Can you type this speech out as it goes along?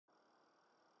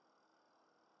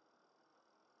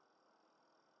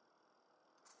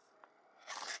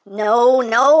No,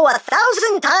 no,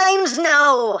 1,000 times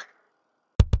no!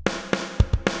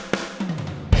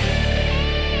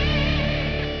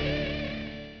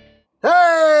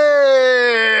 Hey!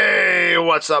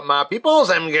 What's up, my peoples?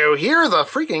 EmGo here, the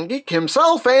freaking geek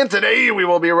himself, and today we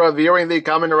will be reviewing the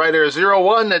Kamen Rider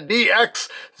 01DX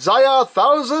ZAIA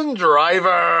THOUSANDRIVER.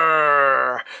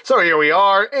 So here we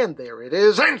are, and there it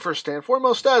is. And first and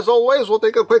foremost, as always, we'll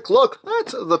take a quick look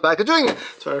at the packaging.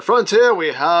 So at front here,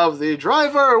 we have the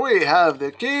driver, we have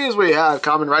the keys, we have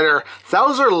Kamen Rider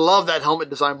Thouser. Love that helmet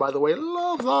design, by the way.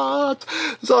 Love that.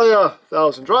 ZAIA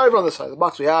THOUSANDRIVER. On this side of the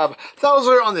box, we have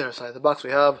Thouser. On the other side of the box,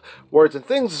 we have Words and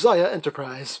Things, ZAIA Enterprise.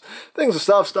 Things and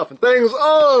stuff, stuff and things.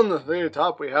 On the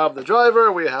top, we have the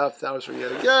driver. We have Thouser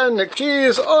yet again. The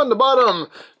keys on the bottom.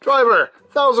 Driver,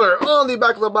 Thouser. On the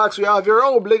back of the box, we have your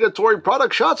obligatory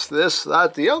product shots. This,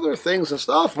 that, the other things and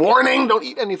stuff. Warning, don't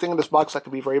eat anything in this box. That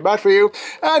could be very bad for you.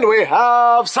 And we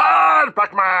have Sad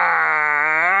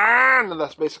Pac-Man. And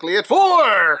that's basically it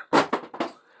for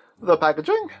the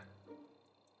packaging.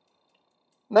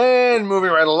 And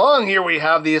moving right along, here we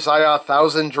have the ZAIA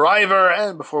THOUSANDRIVER.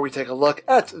 And before we take a look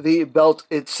at the belt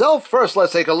itself, first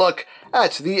let's take a look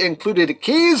at the included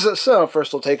keys. So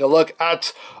first we'll take a look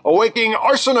at Awakening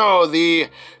Arsenal, the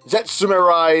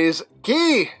Zetsumerai's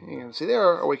key. You can see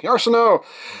there, Awakening Arsenal.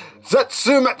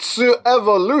 Zetsumetsu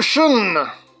Evolution.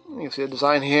 You can see the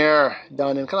design here,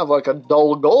 done in kind of like a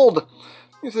dull gold.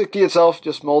 You can see the key itself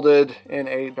just molded in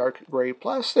a dark gray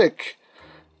plastic.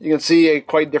 You can see a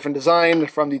quite different design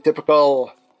from the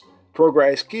typical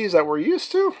Progress keys that we're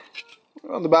used to.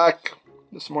 On the back,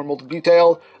 just some more molded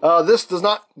detail. This does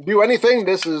not do anything.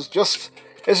 This is just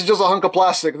a hunk of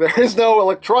plastic. There is no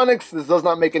electronics. This does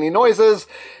not make any noises.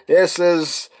 This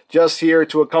is just here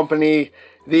to accompany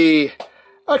the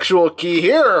actual key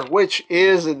here, which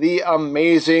is the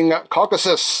amazing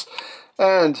Caucasus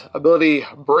and ability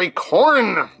Break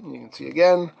Horn. You can see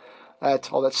again.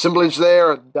 All that symbolage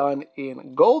there, done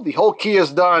in gold. The whole key is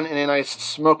done in a nice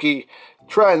smoky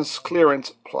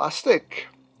transparent plastic.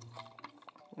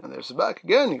 And there's the back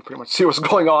again. You can pretty much see what's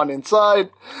going on inside.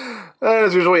 And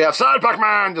as usual, we have Sad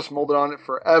Pac-Man just molded on it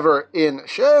forever in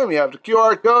shame. You have the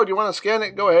QR code. You want to scan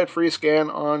it? Go ahead, free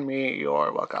scan on me.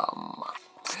 You're welcome.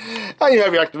 And you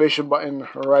have your activation button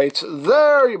right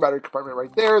there, your battery compartment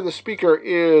right there. The speaker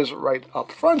is right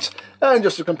up front. And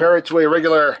just to compare it to a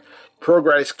regular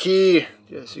Progress key,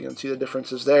 yes, you can see the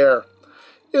differences there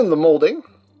in the molding.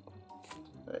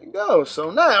 There you go.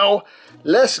 So now,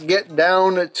 let's get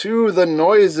down to the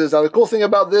noises. Now, the cool thing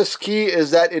about this key is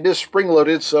that it is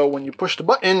spring-loaded, so when you push the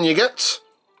button, you get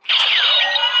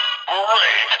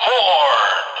Break Horn.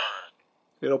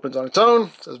 It opens on its own.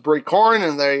 It says Break Horn,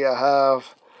 and there you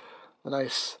have a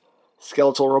nice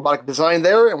skeletal robotic design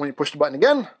there. And when you push the button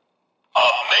again,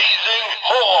 Amazing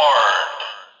Horn.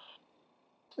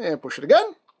 And push it again.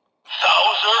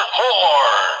 Thouser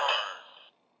Horn.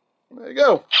 There you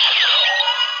go.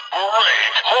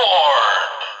 Break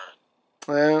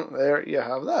Horn. And there you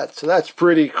have that. So that's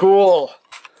pretty cool.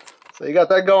 So you got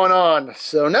that going on.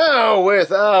 So now,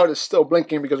 it's still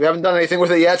blinking because we haven't done anything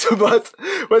with it yet, but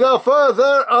without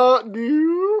further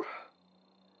ado,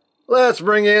 let's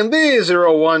bring in the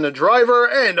 01 driver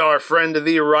and our friend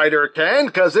the rider can,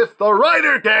 because if the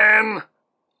rider can,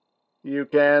 you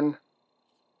can.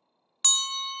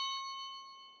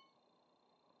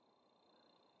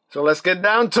 So let's get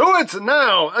down to it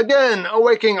now. Again,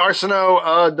 Awakening Arsenal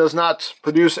does not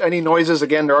produce any noises.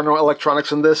 Again, there are no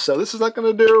electronics in this, so this is not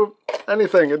going to do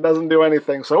anything. It doesn't do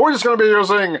anything. So we're just going to be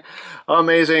using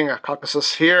Amazing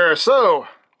Caucasus here. So,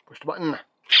 push the button. Break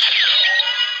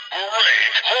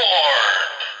Horn.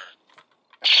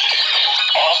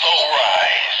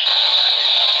 Authorize.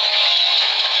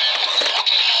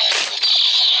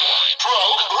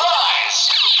 Stroke rise.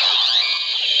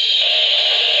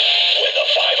 When the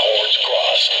five horns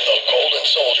cross, the Golden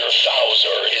Soldier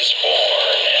Thouser is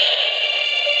born.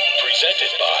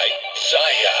 Presented by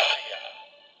ZAIA.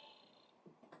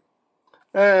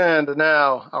 And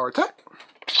now, our attack. 1000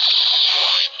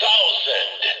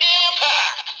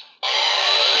 impact!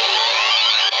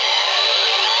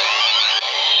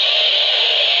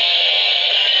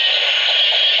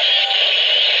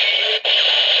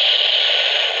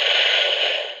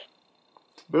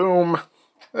 Boom.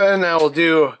 And now we'll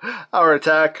do our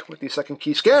attack with the second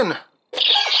key scan.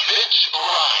 Bitch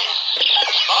rise.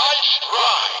 Five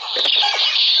rise.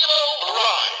 Kilo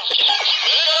rise.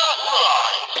 Mega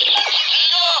rise.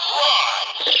 Giga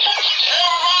rise.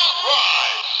 Terra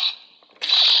rise.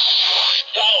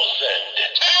 1000.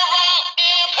 Terra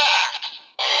impact.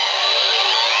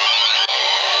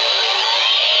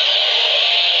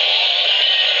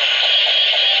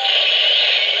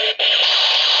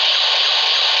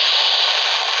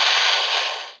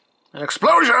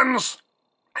 explosions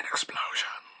and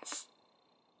explosions.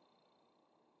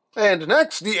 And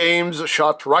next, the Ames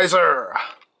Shot Riser.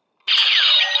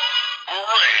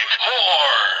 Great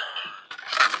horn!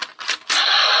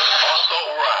 Also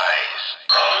rise.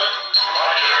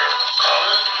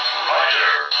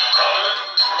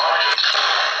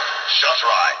 Shut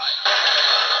rise.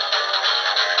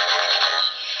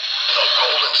 The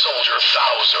Golden Soldier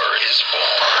Thouser is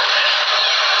born.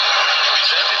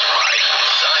 Presented by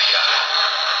ZAIA.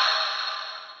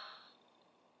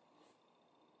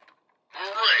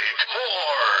 Great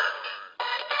horn!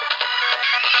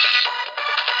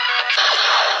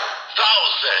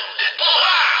 Thousand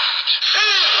blast!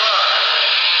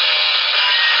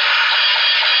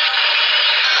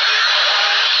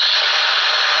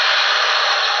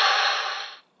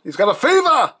 He's got a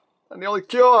fever, and the only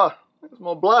cure is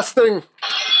more blasting.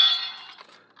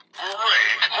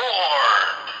 Great horn!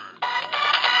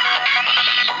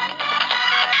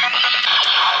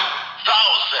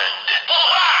 Thousand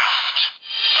blast!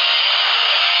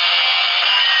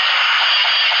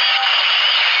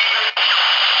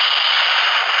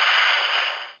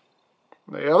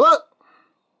 There you have it.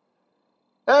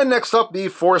 And next up, the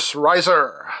Force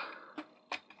Riser.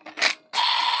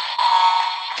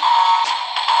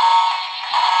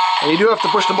 And you do have to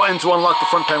push the button to unlock the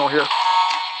front panel here. Force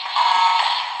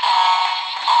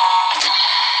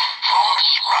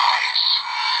rise.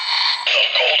 The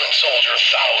Golden Soldier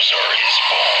Thouser is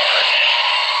born.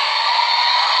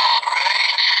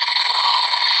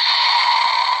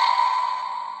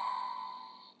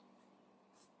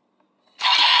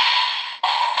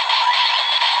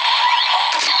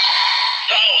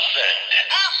 Thousand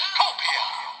Escopia.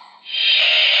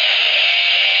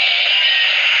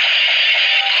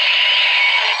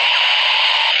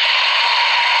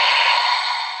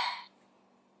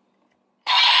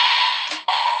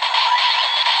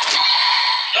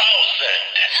 Thousand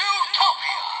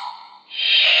Utopia.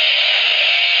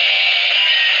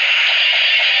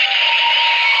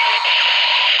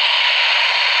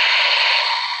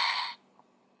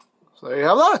 So there you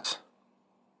have that.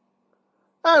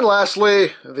 And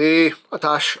lastly, the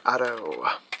Attache Arrow. Probe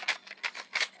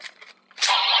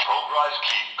rise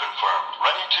key confirmed.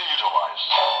 Ready to utilize.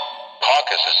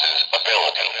 Caucasus's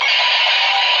ability.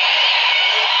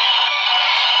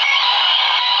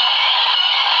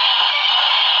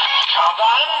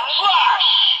 Countdown flash!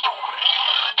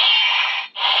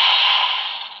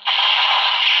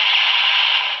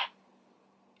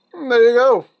 There you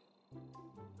go.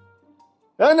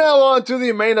 And now on to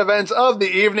the main event of the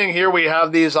evening. Here we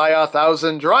have the ZAIA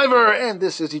Thousandriver, and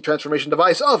this is the transformation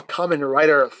device of Kamen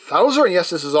Rider Thouser. And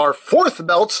yes, this is our 4th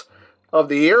belt of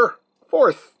the year.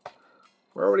 4th.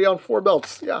 We're already on 4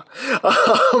 belts, yeah.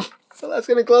 So that's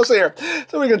getting closer here.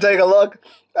 So we can take a look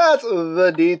at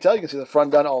the detail. You can see the front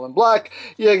gun all in black.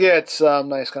 You get some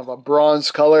nice kind of a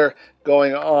bronze color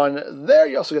going on there.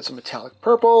 You also get some metallic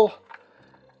purple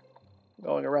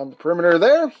going around the perimeter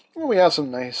there. And we have some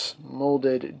nice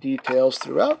molded details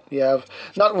throughout. You have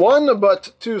not 1,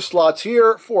 but 2 slots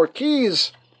here for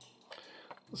keys.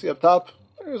 Let's see up top.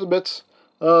 There's a bit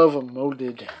of a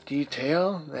molded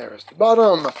detail. There's the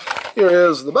bottom. Here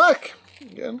is the back.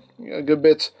 Again, you got a good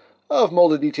bit of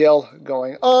molded detail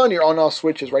going on. Your on-off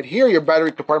switch is right here. Your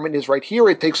battery compartment is right here.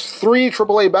 It takes 3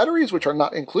 AAA batteries, which are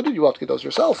not included. You'll have to get those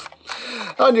yourself.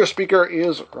 And your speaker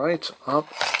is right up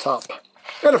top.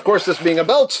 And of course, this being a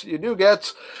belt, you do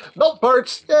get belt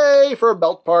parts. Yay for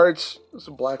belt parts. There's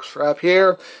a black strap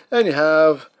here. And you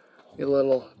have a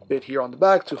little bit here on the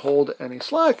back to hold any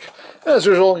slack. And as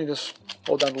usual, you just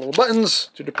hold down the little buttons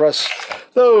to depress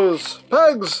those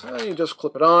pegs. And you just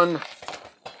clip it on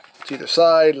to either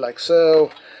side, like so,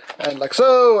 and like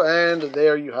so. And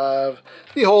there you have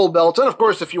the whole belt. And of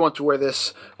course, if you want to wear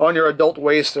this on your adult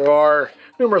waist, there are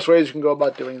numerous ways you can go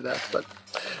about doing that. But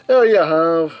there you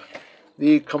have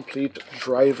the complete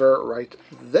driver right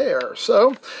there.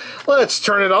 So let's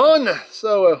turn it on.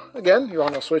 So again, your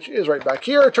on-off switch is right back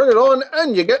here. Turn it on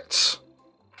and you get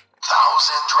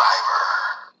Thousandriver.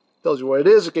 tells you what it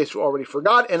is in case you already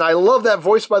forgot. And I love that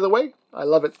voice, by the way. I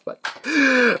love it. But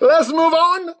let's move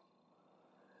on.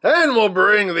 And we'll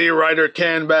bring the Rider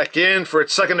Can back in for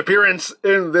its 2nd appearance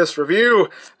in this review.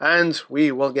 And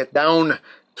we will get down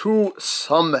to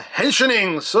some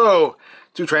henshing. So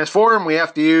to transform, we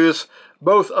have to use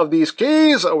both of these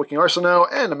keys, Awakening Arsenal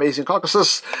and Amazing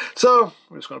Caucasus. So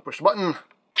we're just going to push the button. Great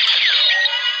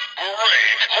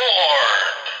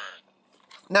horn.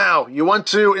 Now, you want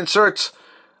to insert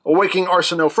Awakening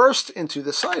Arsenal first into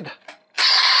this side.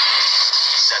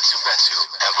 Setsumetsu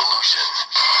evolution.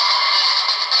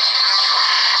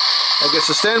 That gets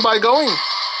the standby going.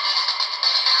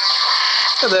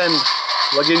 And then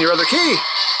plug in your other key.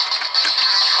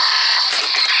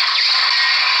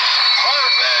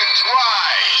 Perfect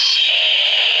twice.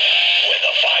 When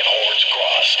the 5 horns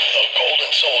cross, the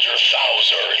Golden Soldier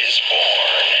Thouser is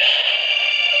born.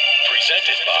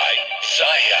 Presented by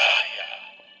ZAIA.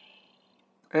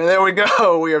 And there we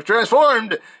go. We have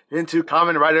transformed into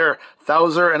Kamen Rider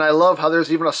Thouser, and I love how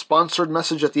there's even a sponsored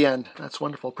message at the end. That's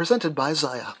wonderful. Presented by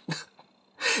ZAIA.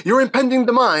 Your impending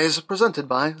demise, presented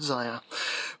by ZAIA.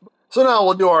 So now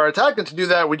we'll do our attack, and to do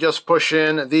that, we just push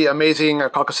in the amazing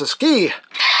Caucasus key. 1000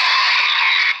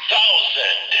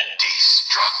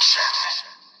 destruction.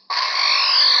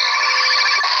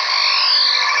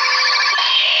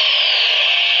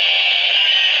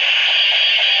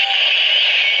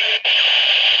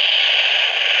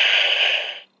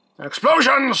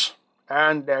 Explosions!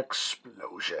 And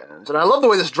explosions. And I love the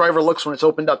way this driver looks when it's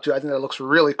opened up, too. I think that looks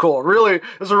really cool. Really,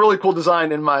 it's a really cool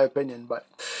design, in my opinion. But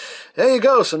there you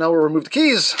go. So now we'll remove the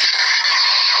keys.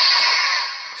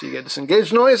 So you get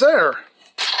disengaged noise there.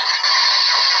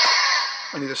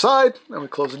 On either side. And we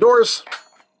close the doors.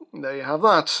 And there you have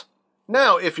that.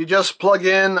 Now, if you just plug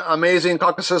in Amazing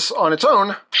Caucasus on its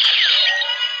own,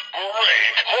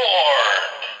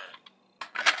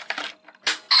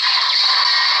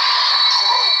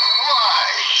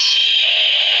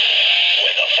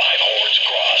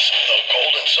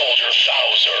 Soldier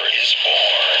Thouser is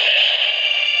born.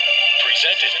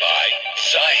 Presented by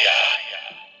ZAIA.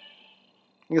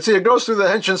 You can see it goes through the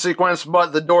henshin sequence,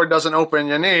 but the door doesn't open.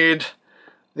 You need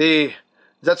the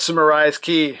Zetsumarai's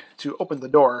key to open the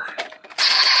door.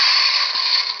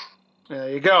 There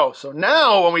you go. So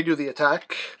now when we do the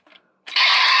attack...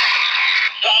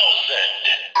 1000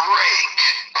 break.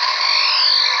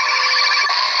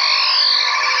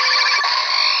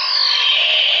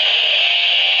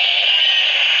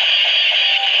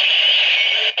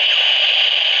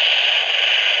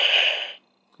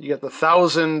 You get the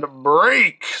 1000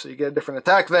 break, so you get a different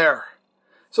attack there.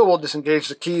 So we'll disengage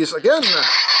the keys again.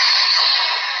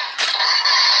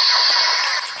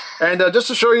 And just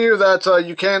to show you that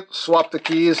you can't swap the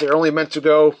keys, they're only meant to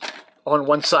go on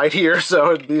one side here,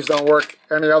 so these don't work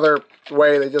any other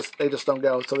way, they just don't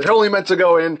go. So they're only meant to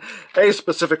go in a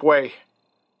specific way.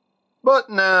 But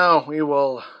now we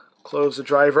will close the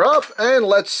driver up, and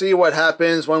let's see what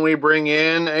happens when we bring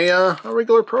in a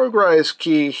regular progress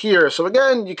key here. So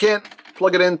again, you can't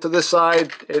plug it into this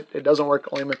side. It doesn't work,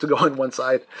 only meant to go on one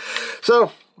side.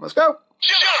 So, let's go.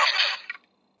 Jump!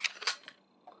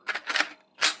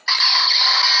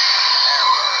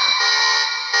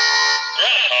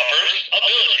 Grasshopper's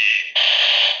ability.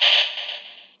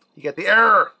 You get the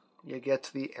error. You get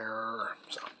the error.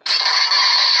 So,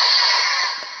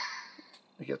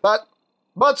 you get that.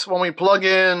 But when we plug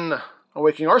in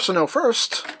Awakening Arsino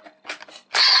first...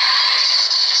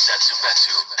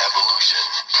 Setsumetsu Evolution.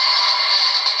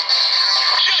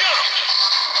 Jump!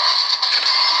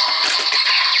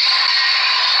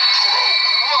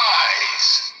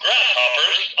 Pro-rise.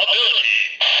 Grasshopper's ability.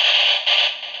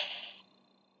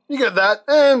 You get that,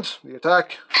 and the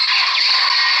attack.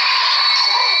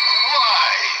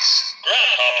 Pro-rise.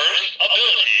 Grasshopper's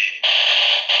ability.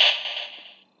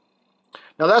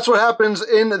 Now that's what happens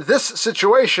in this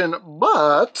situation,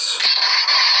 but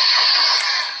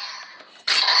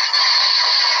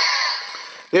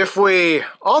if we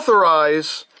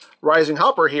authorize Rising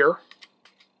Hopper here,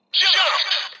 Jump!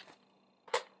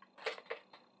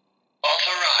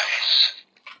 Authorize.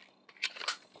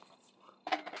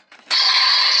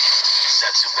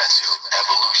 Setsumetsu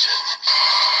Evolution.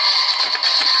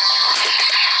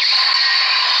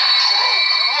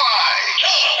 Pro-rise.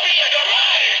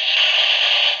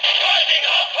 Rising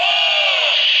Hopper!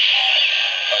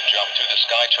 A jump through the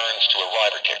sky turns to a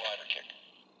rider kick.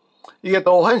 you get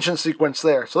the whole henshin sequence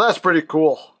there. So that's pretty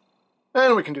cool.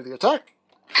 And we can do the attack.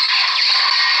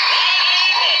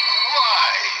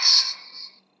 Rise.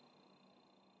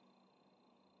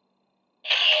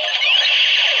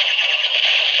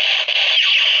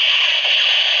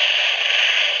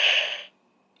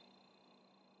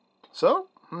 So,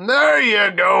 there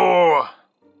you go.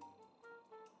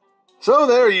 So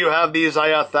there you have the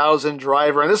ZAIA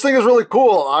Driver, and this thing is really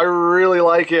cool. I really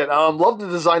like it. Love the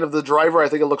design of the driver. I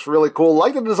think it looks really cool.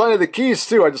 Like the design of the keys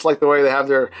too. I just like the way they have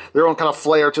their own kind of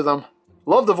flair to them.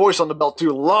 Love the voice on the belt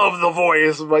too. Love the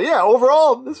voice. But yeah,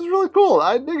 overall, this is really cool.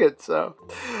 I dig it. So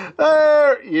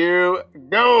there you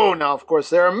go. Now, of course,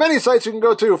 there are many sites you can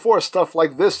go to for stuff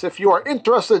like this if you are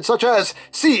interested, such as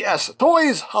CS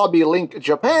Toys, Hobby Link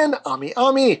Japan, Ami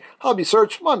Ami, Hobby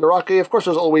Search, Mandarake. Of course,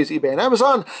 there's always eBay and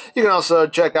Amazon. You can also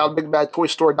check out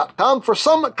BigBadToyStore.com for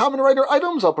some Kamen Rider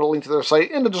items. I'll put a link to their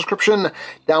site in the description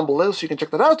down below so you can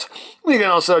check that out. You can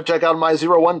also check out my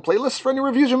 01 playlist for any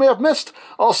reviews you may have missed.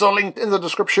 Also linked in the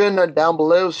description down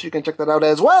below so you can check that out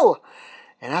as well.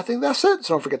 And I think that's it.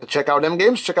 So don't forget to check out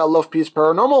EmGo's, check out Love Peace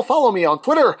Paranormal, follow me on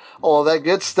Twitter, all that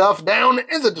good stuff down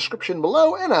in the description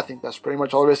below. And I think that's pretty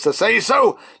much all there is to say.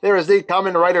 So there is the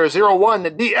Kamen Rider 01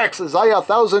 DX ZAIA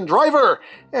Thousandriver.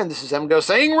 And this is EmGo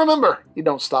saying, remember, you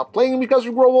don't stop playing because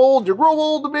you grow old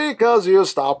because you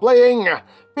stop playing.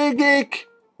 Be geek,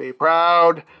 be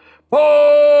proud,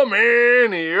 palm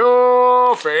in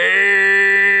your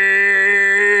face.